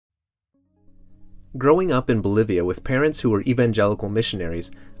Growing up in Bolivia with parents who were evangelical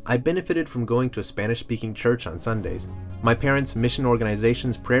missionaries, I benefited from going to a Spanish-speaking church on Sundays, my parents' mission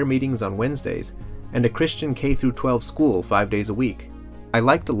organization's prayer meetings on Wednesdays, and a Christian K-12 school 5 days a week. I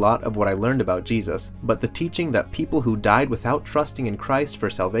liked a lot of what I learned about Jesus, but the teaching that people who died without trusting in Christ for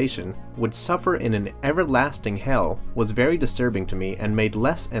salvation would suffer in an everlasting hell was very disturbing to me and made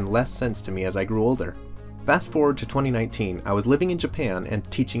less and less sense to me as I grew older. Fast forward to 2019, I was living in Japan and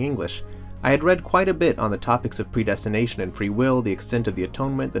teaching English. I had read quite a bit on the topics of predestination and free will, the extent of the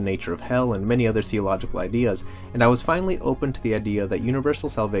atonement, the nature of hell, and many other theological ideas, and I was finally open to the idea that universal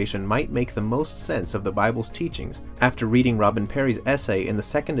salvation might make the most sense of the Bible's teachings after reading Robin Perry's essay in the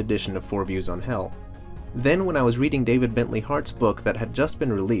second edition of Four Views on Hell. Then when I was reading David Bentley Hart's book that had just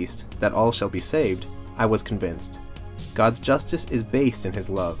been released, That All Shall Be Saved, I was convinced. God's justice is based in His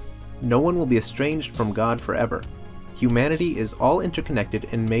love. No one will be estranged from God forever. Humanity is all interconnected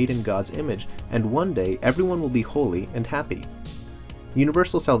and made in God's image, and one day everyone will be holy and happy.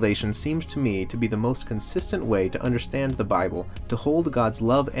 Universal salvation seemed to me to be the most consistent way to understand the Bible, to hold God's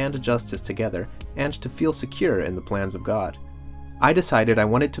love and justice together, and to feel secure in the plans of God. I decided I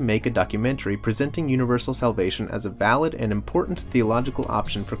wanted to make a documentary presenting universal salvation as a valid and important theological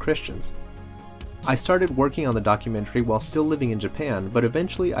option for Christians. I started working on the documentary while still living in Japan, but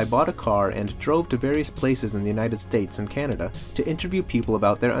eventually I bought a car and drove to various places in the United States and Canada to interview people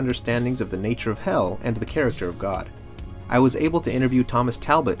about their understandings of the nature of hell and the character of God. I was able to interview Thomas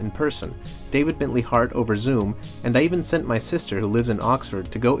Talbot in person, David Bentley Hart over Zoom, and I even sent my sister who lives in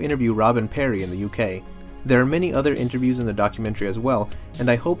Oxford to go interview Robin Perry in the UK. There are many other interviews in the documentary as well, and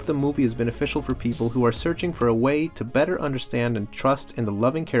I hope the movie is beneficial for people who are searching for a way to better understand and trust in the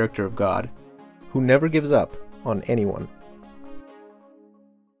loving character of God, who never gives up on anyone.